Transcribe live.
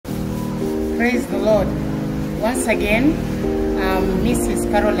Praise the Lord. Once again, Mrs.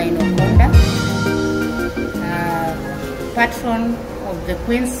 Caroline Okonda, patron of the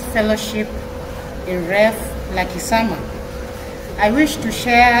Queen's Fellowship in Ref Lakisama. I wish to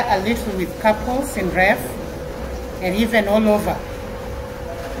share a little with couples in Ref and even all over.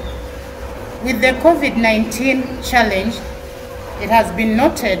 With the COVID-19 challenge, it has been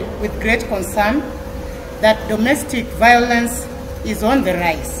noted with great concern that domestic violence is on the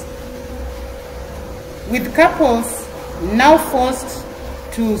rise. With couples now forced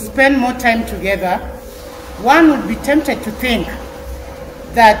to spend more time together, one would be tempted to think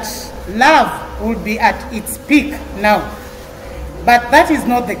that love would be at its peak now. But that is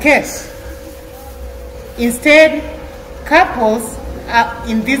not the case. Instead, couples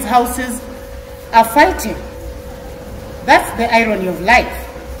in these houses are fighting. That's the irony of life.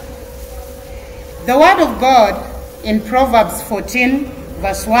 The word of God in Proverbs 14,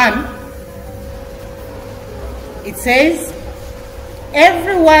 verse 1, it says,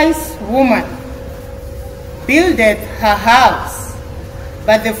 "Every wise woman buildeth her house,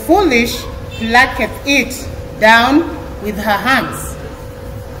 but the foolish plucketh it down with her hands."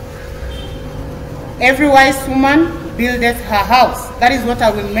 Every wise woman buildeth her house. That is what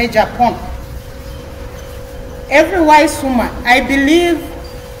I will major upon. Every wise woman. I believe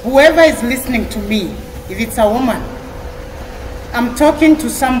whoever is listening to me, if it's a woman, I'm talking to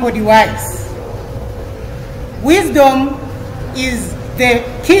somebody wise. Wisdom is the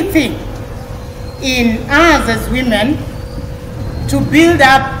key thing in us as women to build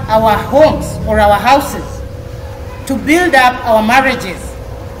up our homes or our houses, to build up our marriages,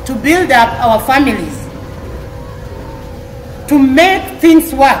 to build up our families, to make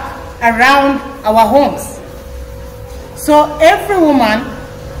things work around our homes. So every woman,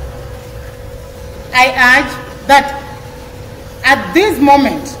 I urge that at this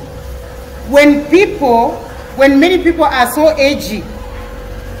moment, when many people are so edgy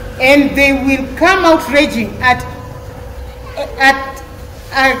and they will come out raging at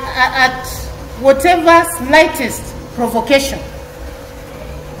whatever slightest provocation,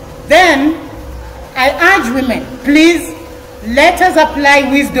 then I urge women, please let us apply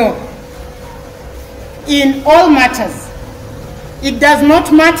wisdom in all matters. It does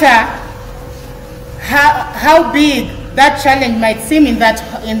not matter how big that challenge might seem in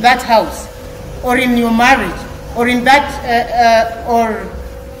that house, or in your marriage, or in that or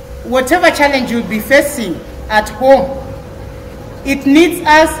whatever challenge you'll be facing at home. It needs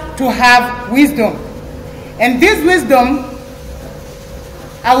us to have wisdom. And this wisdom,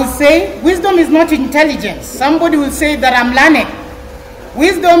 I would say, wisdom is not intelligence. Somebody will say that I'm learning.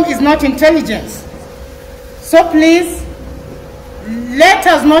 Wisdom is not intelligence. So please, let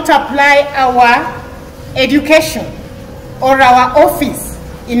us not apply our education or our office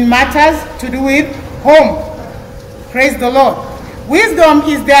in matters to do with home. Praise the Lord. Wisdom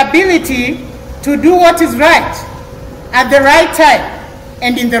is the ability to do what is right at the right time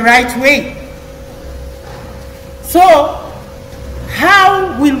and in the right way. So,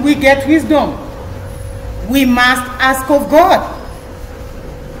 how will we get wisdom? We must ask of God.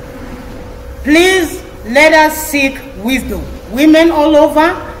 Please let us seek wisdom. Women all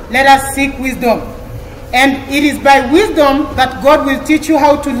over, let us seek wisdom. And it is by wisdom that God will teach you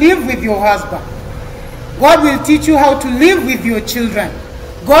how to live with your husband. God will teach you how to live with your children.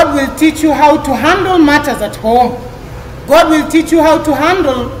 God will teach you how to handle matters at home. God will teach you how to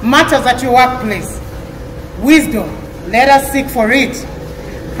handle matters at your workplace. Wisdom. Let us seek for it.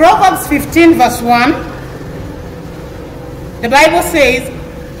 Proverbs 15 verse 1. The Bible says,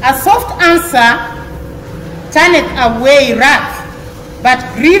 "A soft answer turneth away wrath, but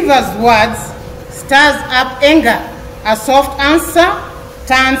grievous words stirs up anger." A soft answer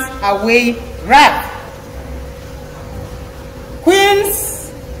turns away wrath. Queens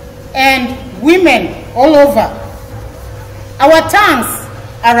and women all over, our tongues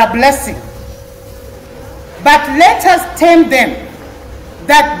are a blessing, but let us tame them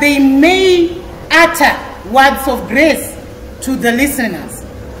that they may utter words of grace to the listeners.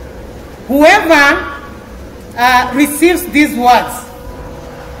 Whoever receives these words,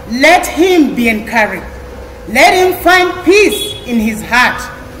 let him be encouraged. Let him find peace in his heart.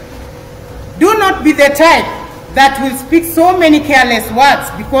 Do not be the type that will speak so many careless words,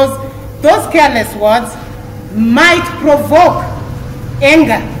 because those careless words might provoke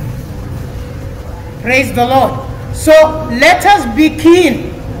anger. Praise the Lord. So let us be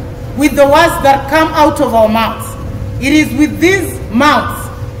keen with the words that come out of our mouths. It is with these mouths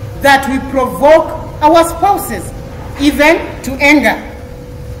that we provoke our spouses, even to anger.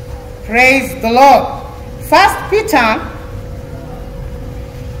 Praise the Lord. 1 Peter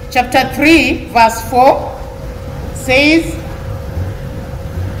chapter 3, verse 4 says,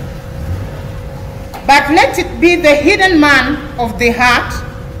 "But let it be the hidden man of the heart."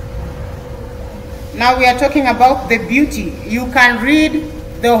 Now we are talking about the beauty. You can read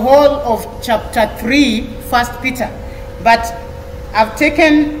the whole of chapter 3, 1 Peter, but I've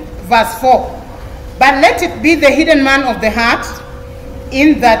taken verse 4. "But let it be the hidden man of the heart,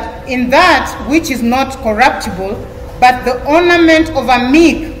 in that which is not corruptible, but the ornament of a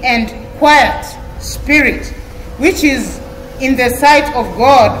meek and quiet spirit, which is in the sight of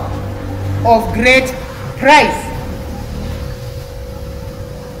God of great price."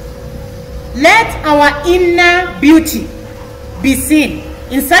 Let our inner beauty be seen.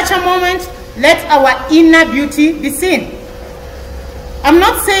 In such a moment, let our inner beauty be seen. I'm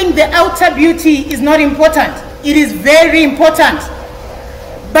not saying the outer beauty is not important. It is very important.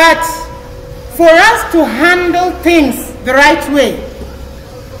 But for us to handle things the right way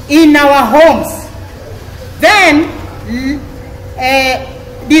in our homes, then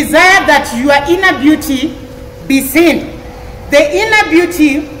desire that your inner beauty be seen. The inner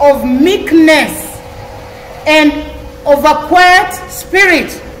beauty of meekness and of a quiet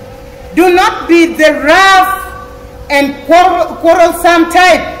spirit. Do not be the rough and quarrelsome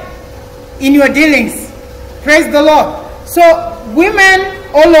type in your dealings. Praise the Lord. So women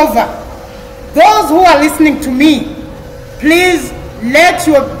all over, those who are listening to me, please let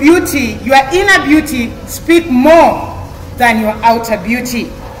your beauty, your inner beauty, speak more than your outer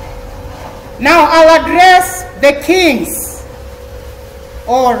beauty. Now I'll address the kings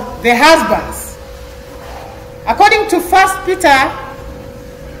or the husbands. According to 1 Peter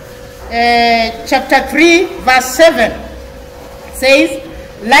chapter 3, verse 7, says,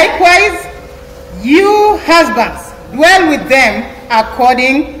 "Likewise, you husbands, dwell with them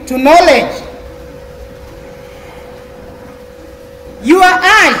according to knowledge." You are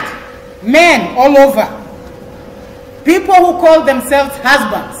urged, men all over, people who call themselves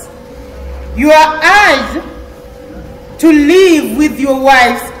husbands, you are urged to live with your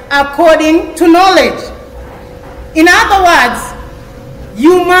wives according to knowledge. In other words,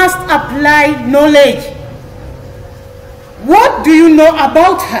 you must apply knowledge. What do you know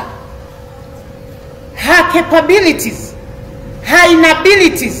about her? Her capabilities, her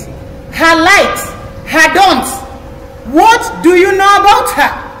inabilities, her likes, her don'ts. What do you know about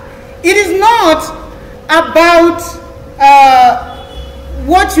her? It is not about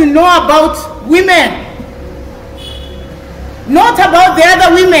what you know about women, not about the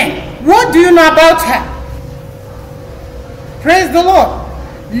other women. What do you know about her? Praise the Lord.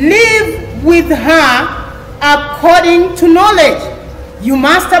 Live with her according to knowledge. You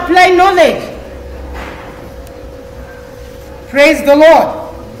must apply knowledge. Praise the Lord.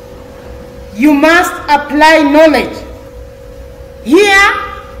 You must apply knowledge. Here,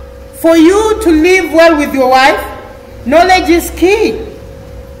 for you to live well with your wife, knowledge is key.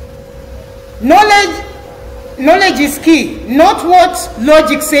 Knowledge is key, not what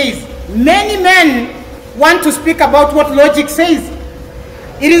logic says. Many men want to speak about what logic says.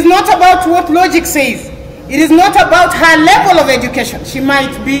 It is not about what logic says. It is not about her level of education. She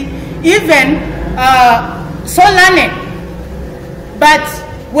might be even so learned. But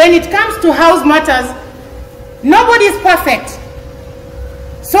when it comes to house matters, nobody is perfect.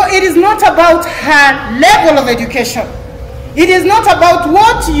 So it is not about her level of education. It is not about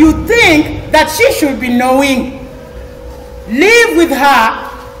what you think that she should be knowing. Live with her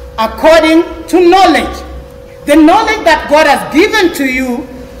according to knowledge. The knowledge that God has given to you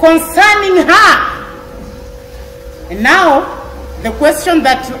concerning her. And now, the question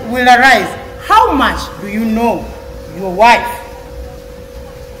that will arise, how much do you know your wife?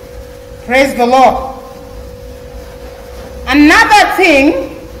 Praise the Lord. Another thing,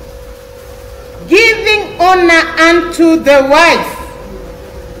 giving honor unto the wife.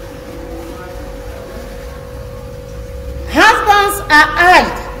 Husbands are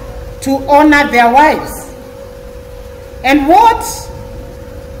urged to honor their wives. And one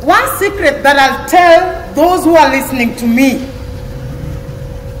secret that I'll tell those who are listening to me,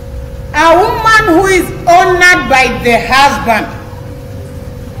 a woman who is honored by the husband,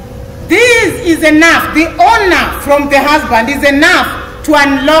 this is enough. The honor from the husband is enough to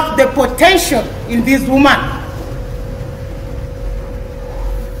unlock the potential in this woman.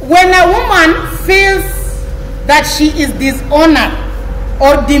 When a woman feels that she is dishonored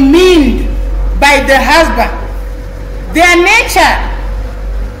or demeaned by the husband, their nature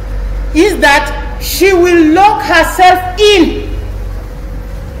is that she will lock herself in,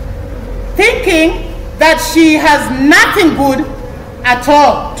 thinking that she has nothing good at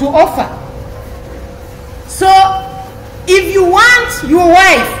all to offer. So if you want your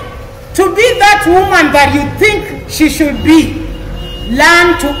wife To be that woman that you think she should be,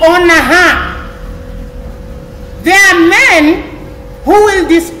 learn to honor her. There are men who will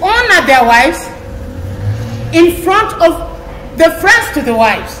dishonor their wives in front of the friends to the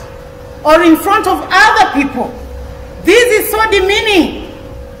wives or in front of other people. This is so demeaning.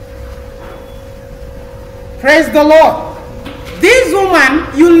 Praise the Lord. This woman,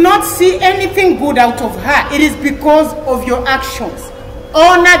 you'll not see anything good out of her. It is because of your actions.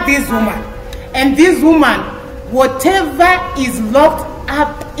 Honor this woman. And this woman, whatever is locked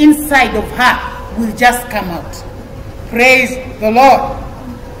up inside of her will just come out. Praise the Lord.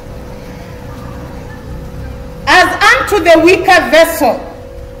 As unto the weaker vessel,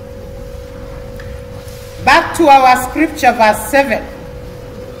 back to our scripture, verse 7.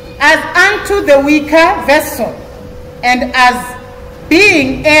 As unto the weaker vessel, and as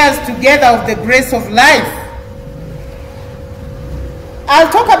being heirs together of the grace of life.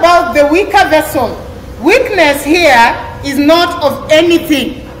 I'll talk about the weaker vessel. Weakness here is not of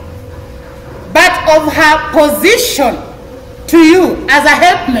anything, but of her position to you as a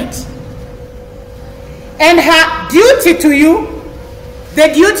helpmate. And her duty to you,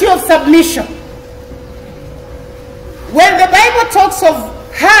 the duty of submission. When the Bible talks of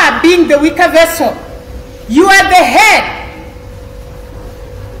her being the weaker vessel, you are the head.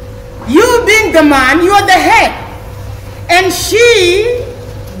 You being the man, you are the head. And she,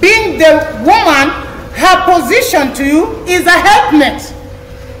 being the woman, her position to you is a helpmate.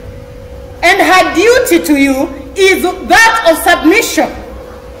 And her duty to you is that of submission.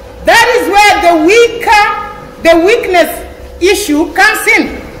 That is where the weakness issue comes in.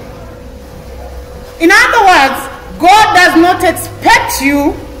 In other words, God does not expect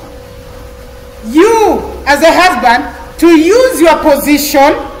you as a husband to use your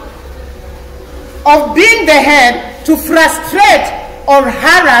position of being the head to frustrate or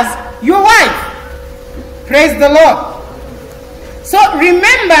harass your wife. Praise the Lord. So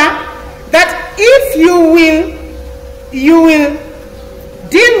remember that if you will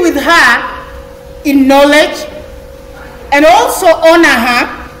deal with her in knowledge and also honor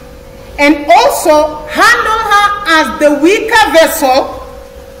her and also handle her as the weaker vessel,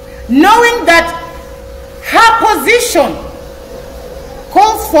 knowing that her position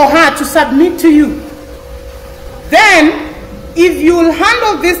calls for her to submit to you, then if you will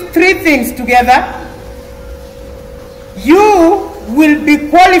handle these three things together, you will be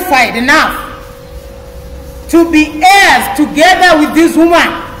qualified enough to be heirs together with this woman,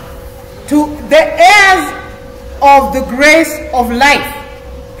 to the heirs of the grace of life.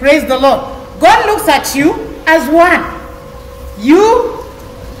 Praise the Lord. God looks at you as one. You,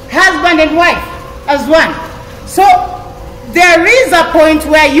 husband and wife, as one. So there is a point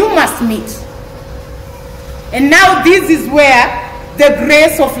where you must meet. And now this is where the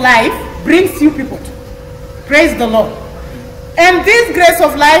grace of life brings you people to. Praise the Lord. And this grace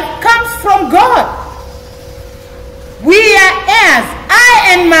of life comes from God. We are heirs.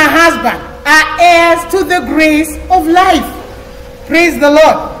 I and my husband are heirs to the grace of life. Praise the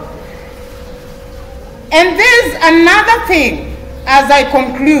Lord. And there's another thing as I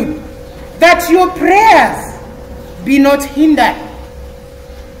conclude, that your prayers be not hindered.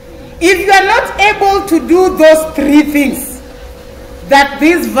 If you are not able to do those three things that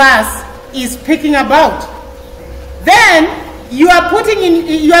this verse is speaking about, then you are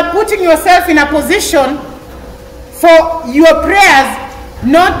putting yourself in a position for your prayers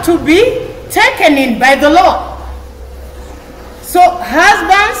not to be taken in by the Lord. So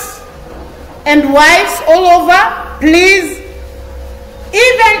husbands and wives all over, please,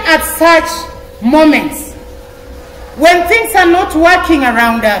 even at such moments when things are not working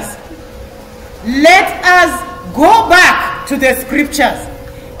around us, let us go back to the scriptures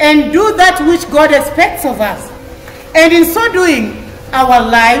and do that which God expects of us. And in so doing, our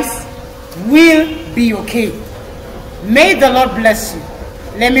lives will be okay. May the Lord bless you.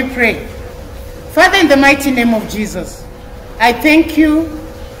 Let me pray. Father, in the mighty name of Jesus, I thank you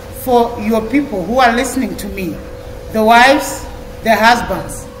for your people who are listening to me, the wives, the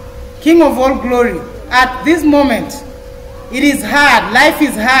husbands. King of all glory, at this moment, it is hard, life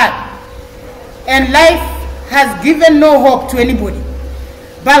is hard, and life has given no hope to anybody.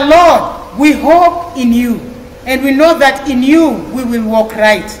 But Lord, we hope in you, and we know that in you we will walk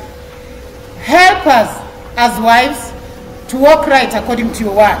right. Help us as wives to walk right according to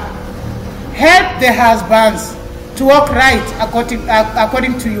your word. Help the husbands to walk right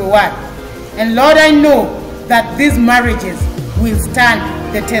according to your word. And Lord, I know that these marriages will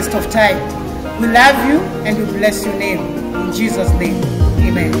stand the test of time. We love you and we bless your name. In Jesus' name,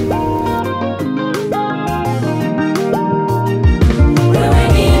 amen.